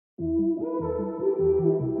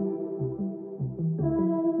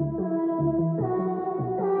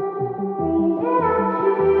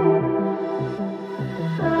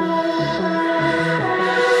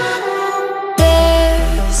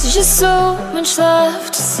There's just so much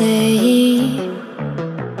left to say.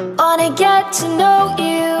 Wanna get to know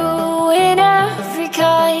you in every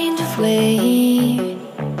kind of way,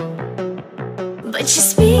 but you're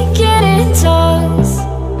speaking in tongues.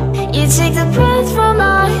 You take the breath from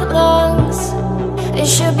my lungs. I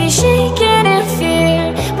should be shaking in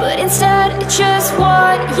fear, but instead I just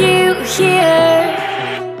want you here.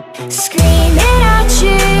 Screaming at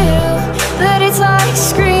you, but it's like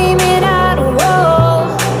screaming at a wall.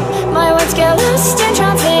 My words get lost in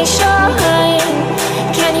translation.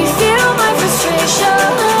 Can you feel my frustration?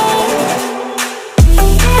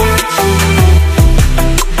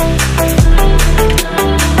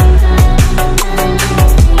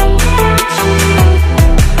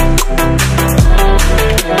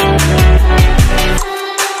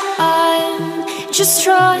 Just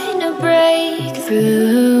trying to break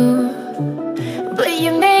through, but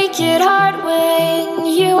you make it hard when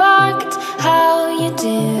you act how you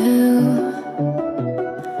do.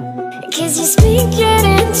 'Cause you're speaking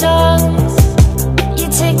in tongues. You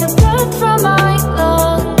take the breath from my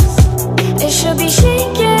lungs. It should be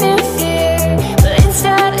shaking in fear, but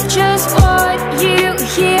instead I just want you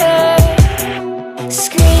here.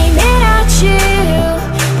 Screaming at you,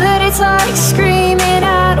 but it's like screaming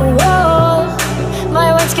at a wall. My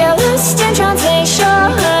words get lost in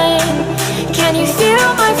translation. Can you feel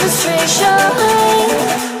my frustration?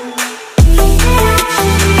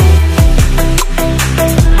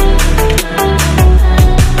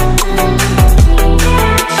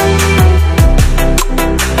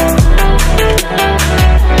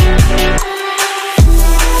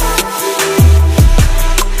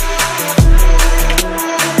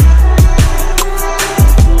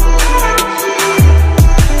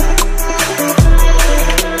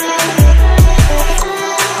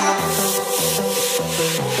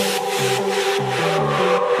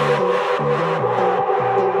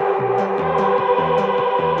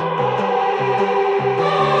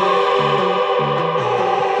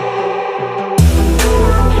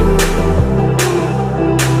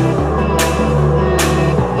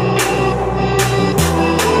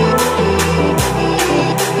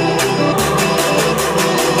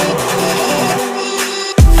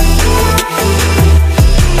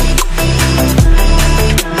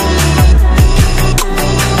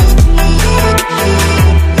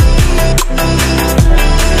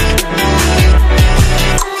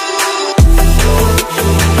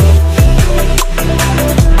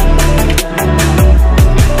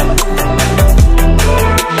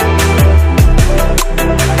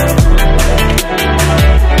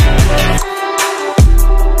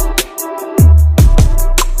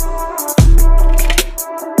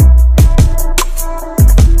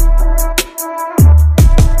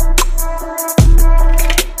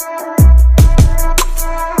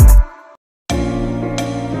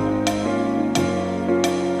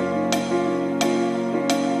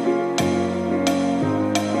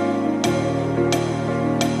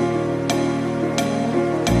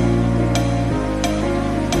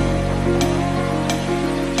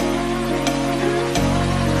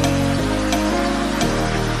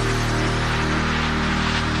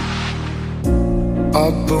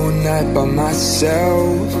 Up all night by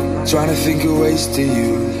myself, trying to think of ways to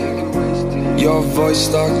you. Your voice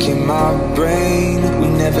stuck in my brain, we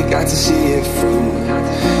never got to see it through.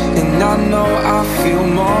 And I know I feel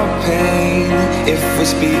more pain if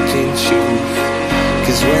we're speaking truth.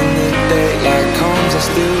 'Cause when the daylight comes, I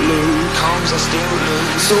still lose.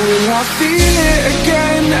 So will I feel it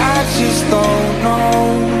again? I just don't know.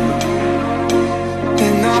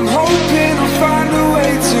 And I'm hoping I'll find a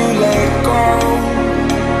way to let go.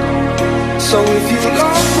 So if you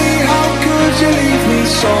love me, how could you leave me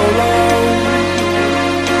so low?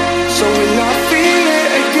 So will I feel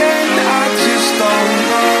it again? I just don't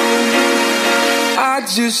know. I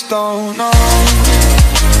just don't know.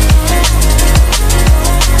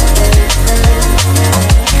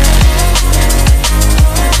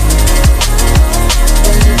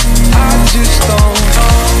 I just don't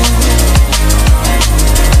know.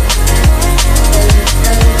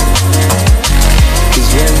 'Cause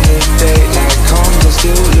when the daylight comes, I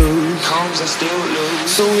still lose.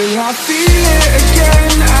 So will I feel it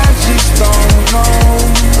again? I just don't know.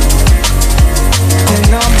 And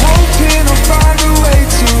I'm hoping I'll find a way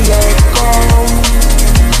to let go.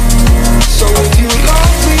 So if you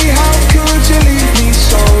love me, how could you leave me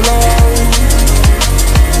so low?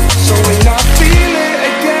 So will I feel it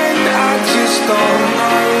again? I just don't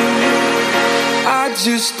know. I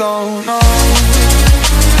just don't know.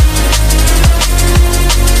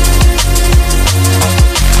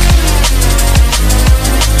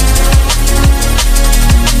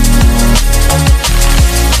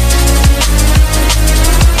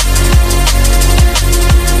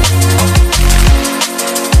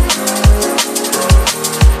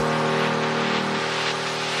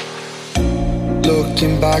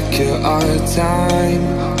 back at our time,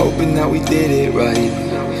 hoping that we did it right.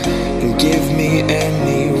 And give me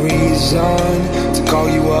any reason to call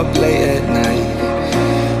you up late at night.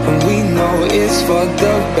 And we know it's for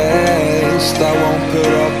the best, I won't put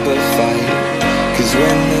up a fight. Cause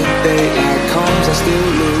when the daylight comes, I still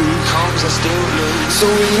lose. So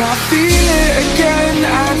will I feel it again?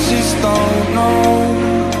 I just don't know.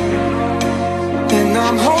 And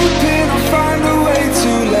I'm hoping I'll find a way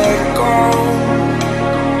to let go.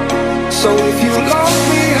 So if you love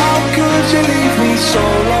me, how could you leave me so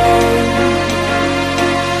low?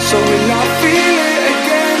 So will I feel it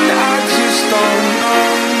again? I just don't know.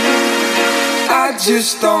 I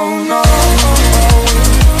just don't know.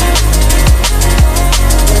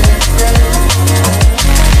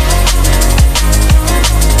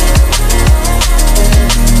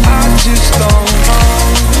 Just don't know.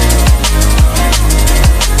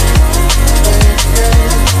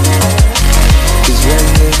 Cause when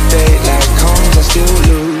the daylight comes, I still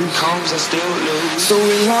lose. So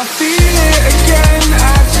will I feel it again?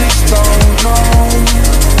 I just don't know.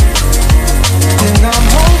 And I'm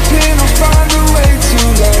hoping I'll find a way to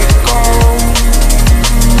let go.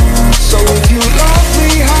 So if you love me,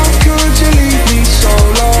 how could you leave me so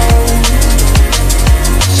low?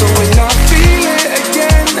 So will I feel it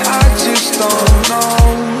again? I just don't know.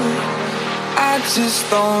 I just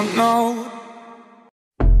don't know.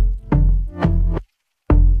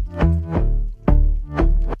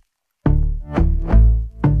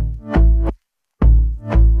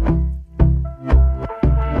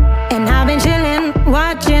 And I've been chillin',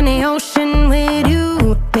 watching the ocean with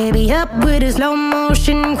you. Baby up with a slow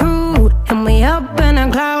motion crew. And we up in our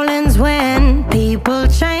cloudlands when people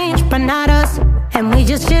change, but not us. And we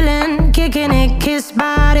just chillin', kicking it, kissed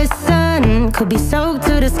by the sun. Could be soaked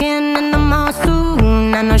to the skin in the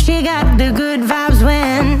monsoon. I know she got the good vibes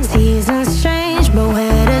when seasons change, but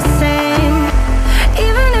we're the same.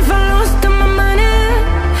 Even if I lost all my money,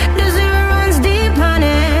 the zero runs deep,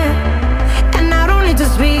 honey. And I don't need to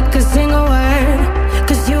speak a single word,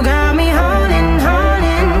 cause you got me haunting,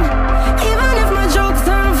 haunting. Even if my jokes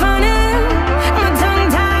aren't funny, my tongue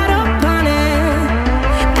tied up on it.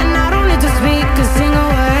 And I don't need to speak a single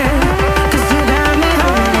word, cause you got me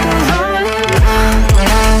haunting, haunting.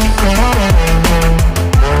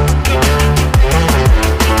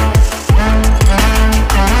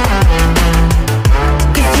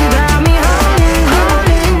 Cause you got me haunting,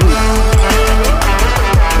 haunting.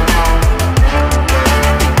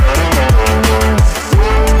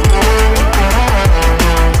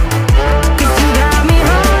 Cause you got me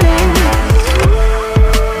haunting.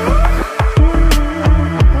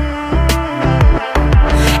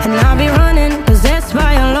 And I'll be running, possessed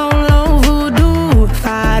by a low, low voodoo.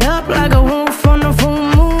 Fired up like a wolf on a full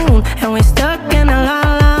moon. And we're stuck in a la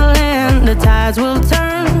la land. The tides will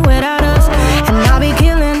turn without us. And I'll be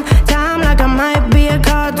killing time like I might be a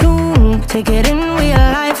cartoon. Take it